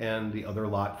Lord, and the other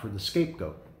lot for the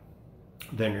scapegoat.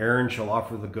 Then Aaron shall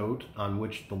offer the goat on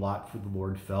which the lot for the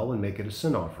Lord fell and make it a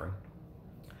sin offering.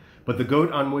 But the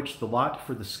goat on which the lot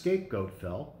for the scapegoat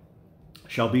fell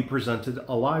shall be presented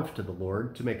alive to the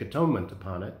Lord to make atonement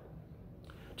upon it,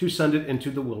 to send it into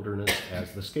the wilderness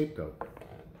as the scapegoat.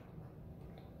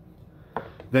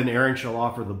 Then Aaron shall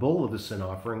offer the bull of the sin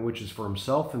offering, which is for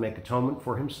himself, and make atonement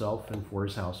for himself and for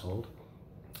his household.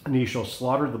 And he shall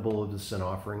slaughter the bull of the sin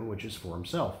offering, which is for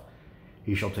himself.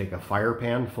 He shall take a fire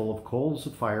pan full of coals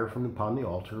of fire from upon the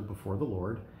altar before the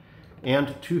Lord,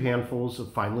 and 2 handfuls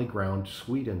of finely ground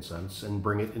sweet incense, and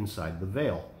bring it inside the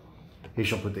veil. He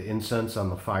shall put the incense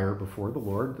on the fire before the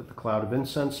Lord, that the cloud of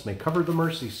incense may cover the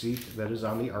mercy seat that is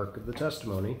on the ark of the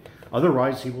testimony.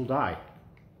 Otherwise he will die.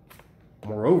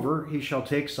 Moreover, he shall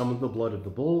take some of the blood of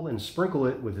the bull and sprinkle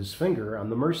it with his finger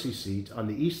on the mercy seat on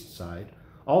the east side.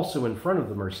 Also in front of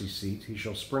the mercy seat he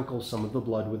shall sprinkle some of the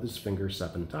blood with his finger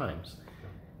 7 times.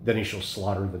 Then he shall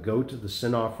slaughter the goat of the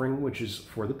sin offering, which is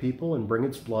for the people, and bring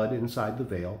its blood inside the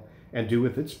veil, and do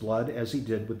with its blood as he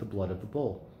did with the blood of the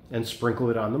bull, and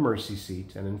sprinkle it on the mercy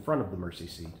seat and in front of the mercy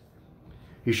seat.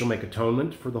 He shall make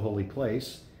atonement for the holy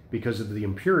place, because of the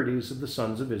impurities of the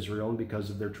sons of Israel, and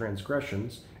because of their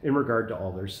transgressions in regard to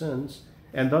all their sins.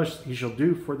 And thus he shall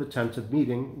do for the tent of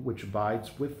meeting, which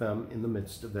abides with them in the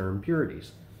midst of their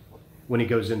impurities. When he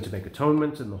goes in to make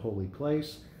atonement in the holy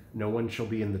place, no one shall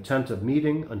be in the tent of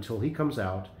meeting until he comes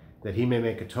out, that he may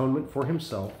make atonement for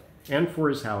himself and for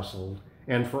his household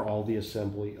and for all the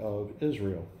assembly of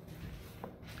Israel.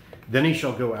 Then he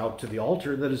shall go out to the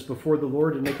altar that is before the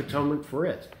Lord and make atonement for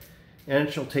it. And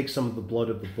it shall take some of the blood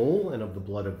of the bull and of the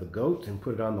blood of the goat, and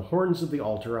put it on the horns of the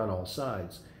altar on all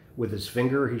sides. With his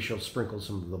finger he shall sprinkle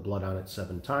some of the blood on it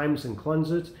 7 times, and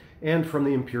cleanse it, and from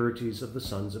the impurities of the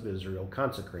sons of Israel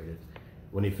consecrate it.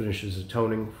 When he finishes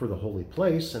atoning for the holy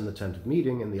place and the tent of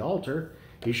meeting and the altar,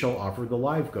 he shall offer the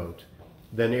live goat.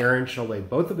 Then Aaron shall lay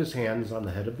both of his hands on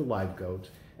the head of the live goat,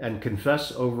 and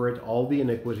confess over it all the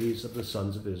iniquities of the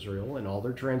sons of Israel and all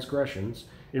their transgressions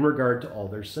in regard to all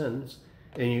their sins.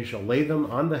 And you shall lay them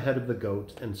on the head of the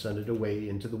goat and send it away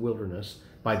into the wilderness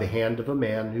by the hand of a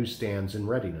man who stands in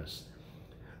readiness.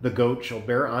 The goat shall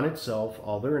bear on itself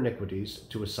all their iniquities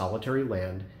to a solitary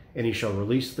land, and he shall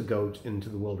release the goat into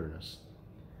the wilderness.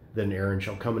 Then Aaron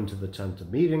shall come into the tent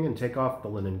of meeting and take off the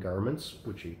linen garments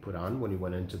which he put on when he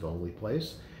went into the holy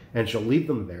place, and shall leave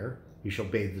them there. He shall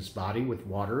bathe his body with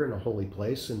water in a holy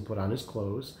place and put on his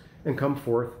clothes, and come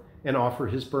forth and offer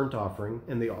his burnt offering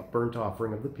and the burnt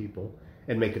offering of the people,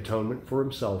 and make atonement for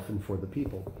himself and for the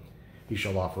people. He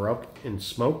shall offer up in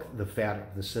smoke the fat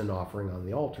of the sin offering on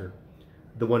the altar.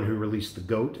 The one who released the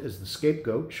goat as the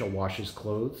scapegoat shall wash his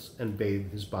clothes and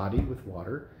bathe his body with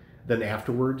water. Then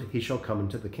afterward he shall come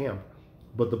into the camp.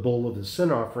 But the bull of the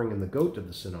sin offering and the goat of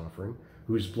the sin offering,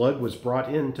 whose blood was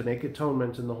brought in to make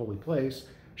atonement in the holy place,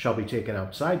 shall be taken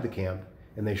outside the camp,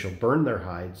 and they shall burn their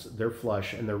hides, their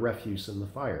flesh, and their refuse in the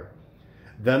fire.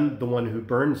 Then the one who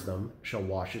burns them shall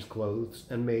wash his clothes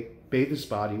and bathe his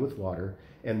body with water,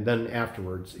 and then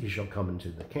afterwards he shall come into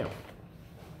the camp.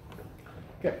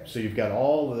 Okay, so you've got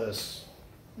all this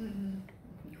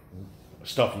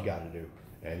stuff you got to do,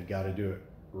 and you got to do it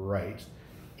right.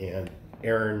 And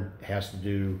Aaron has to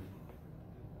do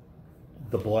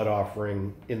the blood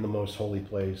offering in the most holy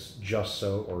place just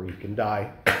so, or he can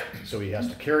die. So he has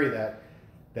to carry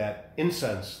that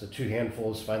incense, the 2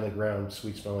 handfuls finely ground,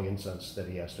 sweet-smelling incense that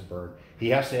he has to burn. He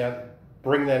has to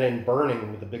bring that in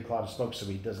burning with a big cloud of smoke so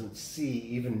he doesn't see,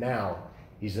 even now.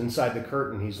 He's inside the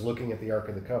curtain. He's looking at the Ark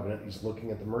of the Covenant. He's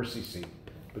looking at the mercy seat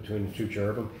between the 2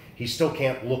 cherubim. He still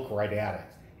can't look right at it.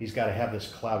 He's got to have this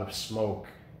cloud of smoke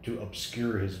to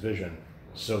obscure his vision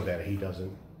so that he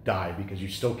doesn't die, because you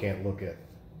still can't look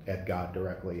at God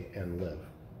directly and live.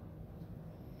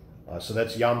 So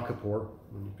that's Yom Kippur.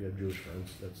 If you have Jewish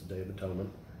friends, that's the Day of Atonement.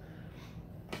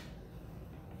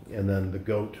 And then the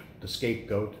goat, the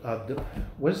scapegoat.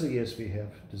 What does the ESV have?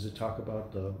 Does it talk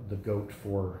about the goat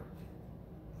for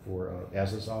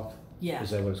Azazel? Yeah. Is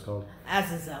that what it's called?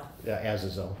 Azazel. Yeah,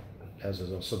 Azazel.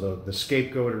 So the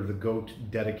scapegoat, or the goat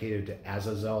dedicated to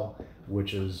Azazel,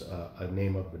 which is a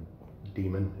name of a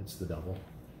demon. It's the devil,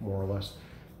 more or less.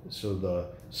 So the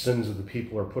sins of the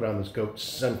people are put on this goat,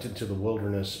 sent into the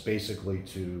wilderness, basically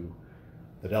to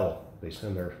the devil, based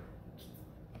on their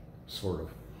sort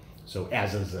of. So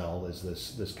Azazel is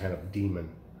this kind of demon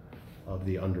of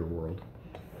the underworld.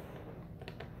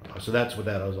 So that's what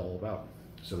that is all about.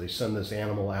 So they send this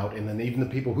animal out, and then even the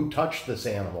people who touch this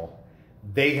animal,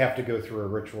 they have to go through a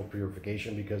ritual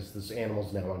purification, because this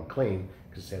animal's now unclean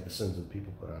because it had the sins of the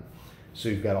people put on. So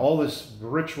you've got all this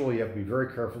ritual. You have to be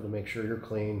very careful to make sure you're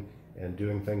clean and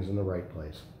doing things in the right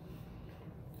place.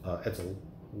 It's a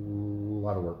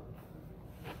lot of work,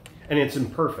 and it's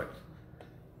imperfect.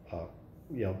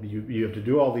 You have to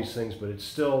do all these things, but it's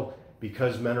still,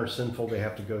 because men are sinful, they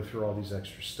have to go through all these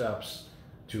extra steps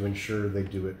to ensure they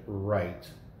do it right,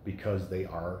 because they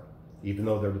are, even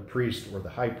though they're the priest or the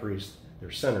high priest,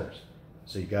 they're sinners.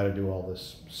 So you got to do all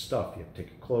this stuff. You have to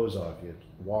take your clothes off. You have to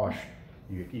wash.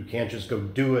 You can't just go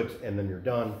do it and then you're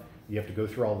done. You have to go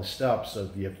through all the steps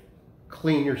of, you have to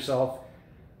clean yourself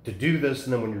to do this,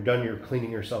 and then when you're done, you're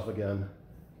cleaning yourself again,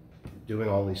 doing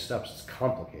all these steps. It's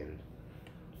complicated.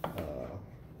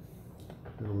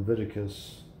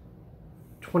 Leviticus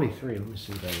 23, let me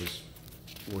see if that is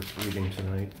worth reading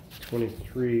tonight.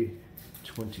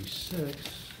 23:26.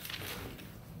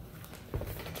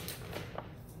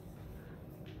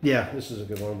 Yeah, this is a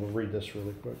good one. We'll read this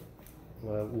really quick.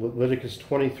 Leviticus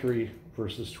 23,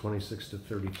 verses 26 to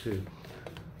 32.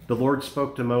 The Lord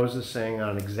spoke to Moses, saying,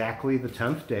 on exactly the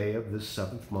 10th day of this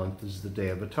 7th month is the Day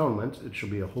of Atonement. It shall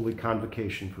be a holy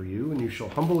convocation for you, and you shall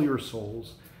humble your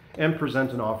souls and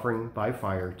present an offering by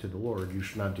fire to the Lord. You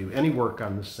shall not do any work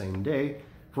on this same day,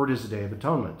 for it is a day of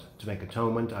atonement, to make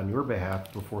atonement on your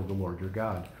behalf before the Lord your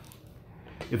God.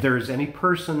 If there is any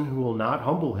person who will not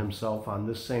humble himself on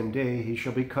this same day, he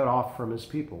shall be cut off from his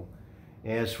people.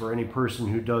 As for any person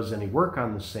who does any work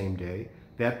on the same day,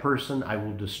 that person I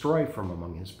will destroy from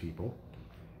among his people.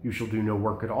 You shall do no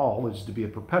work at all. It is to be a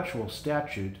perpetual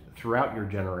statute throughout your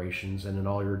generations and in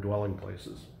all your dwelling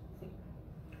places.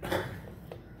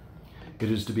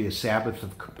 It is to be a Sabbath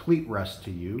of complete rest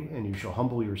to you, and you shall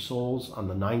humble your souls on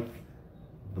the 9th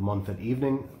the month at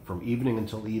evening. From evening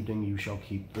until evening you shall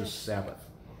keep this Sabbath.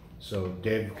 So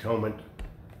Day of Atonement,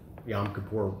 Yom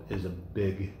Kippur is a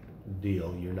big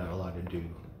deal. You're not allowed to do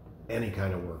any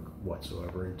kind of work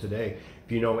whatsoever. And today,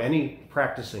 if you know any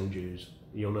practicing Jews,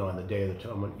 you'll know on the Day of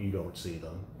Atonement you don't see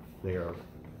them. They are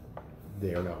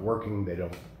not working. They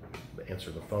don't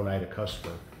answer the phone. I had a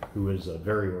customer who is a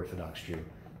very Orthodox Jew.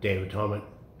 Day of Atonement,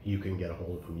 you can get a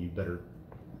hold of him. You better,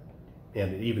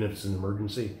 and even if it's an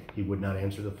emergency, he would not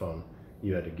answer the phone.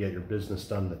 You had to get your business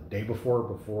done the day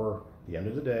before the end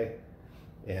of the day,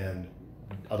 and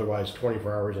otherwise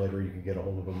 24 hours later you could get a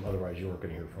hold of him. Otherwise you weren't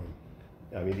going to hear from him.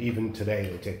 I mean, even today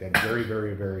they take that very,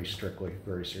 very, very strictly,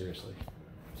 very seriously.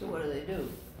 So what do?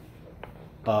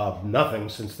 Nothing,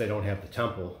 since they don't have the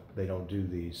temple. They don't do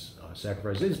these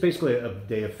sacrifices. It's basically a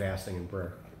day of fasting and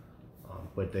prayer.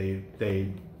 But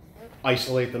they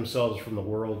isolate themselves from the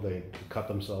world. They cut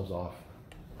themselves off.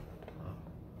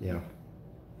 Yeah.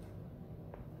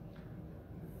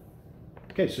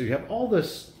 Okay, so you have all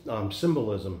this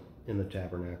symbolism in the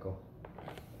tabernacle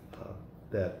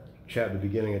that the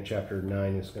beginning of chapter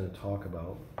 9 is going to talk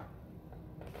about.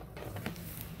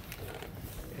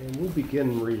 And we'll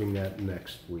begin reading that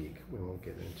next week. We won't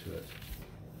get into it.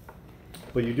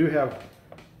 But you do have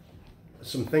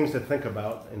some things to think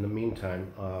about in the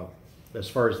meantime. As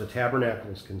far as the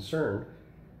tabernacle is concerned,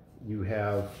 you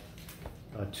have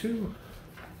two.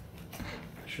 I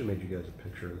should have made you guys a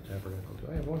picture of the tabernacle. Do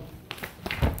I have one?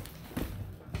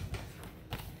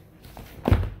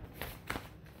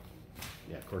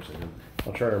 Yeah, of course I do.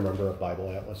 I'll try to remember a Bible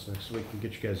atlas next week and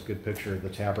get you guys a good picture of the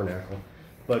tabernacle.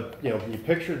 But, you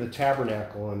picture the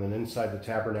tabernacle, and then inside the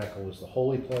tabernacle is the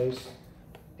holy place,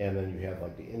 and then you have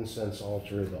like the incense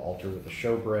altar, the altar with the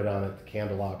showbread on it, the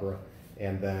candelabra,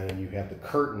 and then you have the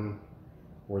curtain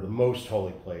where the most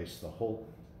holy place, the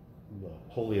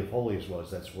Holy of Holies was.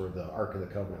 That's where the Ark of the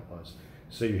Covenant was.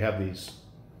 So you have these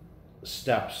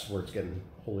steps where it's getting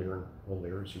holier and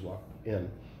holier as you walk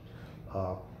in.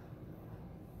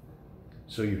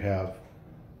 So you have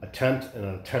a tent and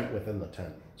a tent within the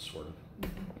tent, sort of.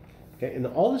 Okay, and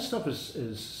all this stuff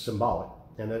is symbolic,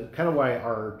 and that's kind of why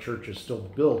our church is still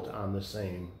built on the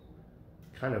same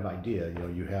kind of idea.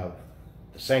 You have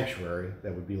the sanctuary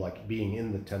that would be like being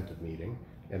in the tent of meeting,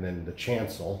 and then the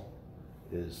chancel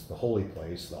is the holy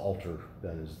place. The altar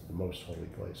then is the most holy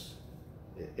place,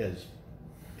 as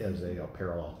a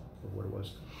parallel of what it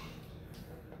was.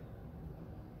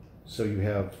 So you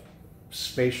have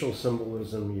spatial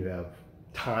symbolism, you have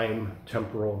time,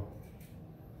 temporal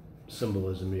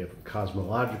symbolism, you have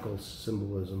cosmological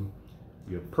symbolism,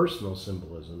 you have personal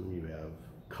symbolism, you have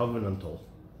covenantal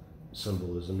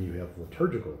symbolism, you have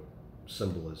liturgical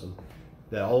symbolism.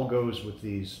 That all goes with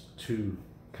these two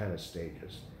kind of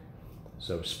stages.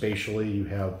 So spatially you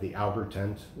have the outer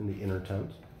tent and the inner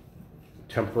tent.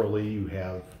 Temporally you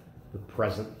have the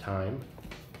present time,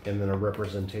 and then a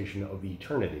representation of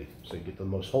eternity. So you get the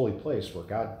most holy place where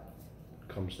God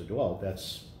comes to dwell.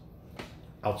 That's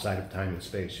outside of time and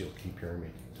space. You'll keep hearing me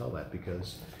tell that,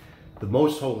 because the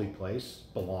most holy place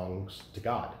belongs to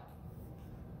God.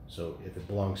 So if it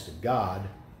belongs to God,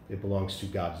 it belongs to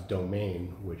God's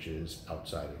domain, which is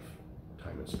outside of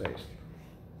time and space.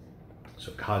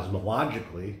 So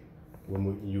cosmologically,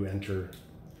 when you enter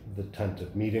the tent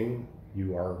of meeting,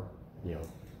 you are,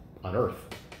 on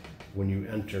earth. When you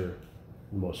enter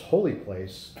the most holy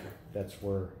place, that's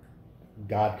where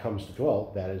God comes to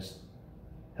dwell. That is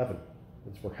heaven.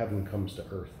 That's where heaven comes to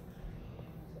earth.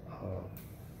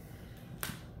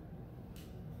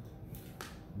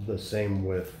 The same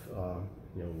with,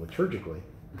 liturgically.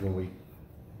 When we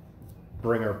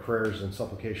bring our prayers and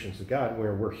supplications to God,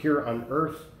 where we're here on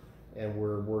earth and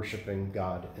we're worshiping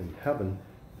God in heaven,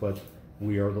 but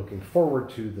we are looking forward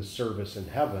to the service in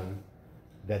heaven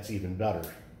that's even better,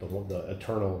 the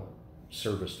eternal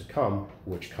service to come,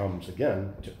 which comes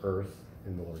again to earth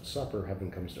in the Lord's Supper. Heaven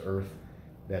comes to earth.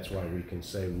 That's why we can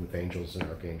say with angels and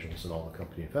archangels and all the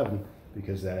company of heaven,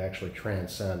 because that actually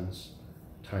transcends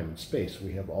time and space.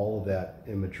 We have all of that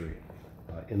imagery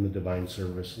in the divine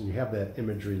service, and you have that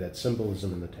imagery, that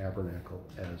symbolism in the tabernacle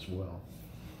as well.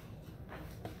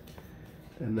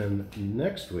 And then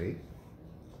next week,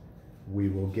 we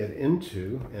will get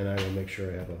into, and I will make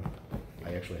sure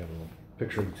I actually have a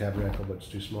picture of the tabernacle, but it's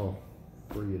too small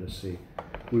for you to see.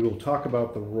 We will talk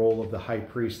about the role of the high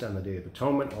priest on the Day of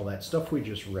Atonement, all that stuff we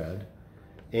just read,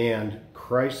 and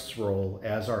Christ's role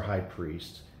as our high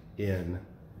priest in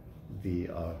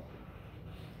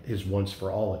his once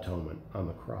for all atonement on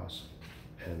the cross.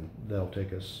 And that'll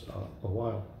take us a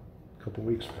while, a couple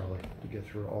weeks probably, to get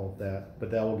through all of that. But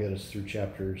that will get us through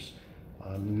chapters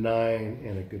 9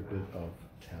 and a good bit of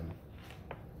 10.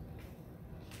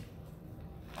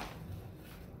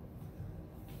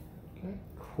 Okay.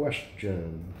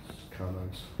 Questions,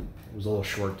 comments? It was a little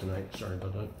short tonight. Sorry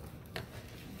about that.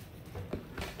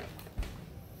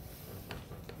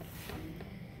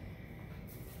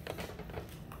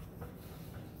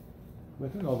 I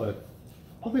think all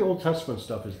the Old Testament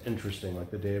stuff is interesting,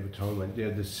 like the Day of Atonement. Yeah,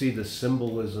 to see the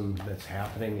symbolism that's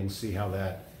happening and see how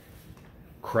that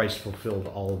Christ fulfilled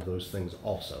all of those things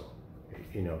also.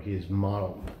 You know, he is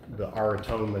modeled, our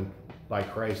atonement by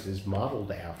Christ is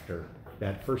modeled after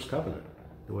that first covenant.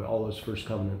 The way all those first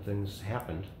covenant things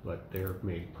happened, but they're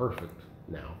made perfect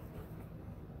now.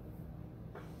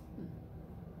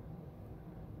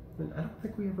 And I don't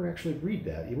think we ever actually read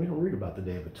that. We don't read about the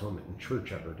Day of Atonement in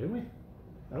church ever, do we?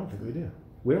 I don't think we do.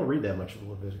 We don't read that much of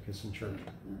Leviticus in church.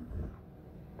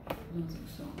 I don't think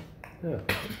so. Yeah.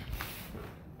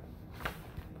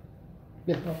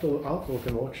 Yeah, I'll have to look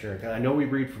and watch here. I know we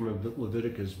read from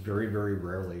Leviticus very, very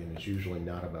rarely, and it's usually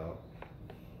not about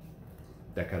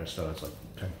that kind of stuff. It's like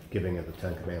giving of the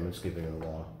Ten Commandments, giving of the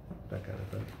law, that kind of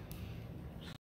thing.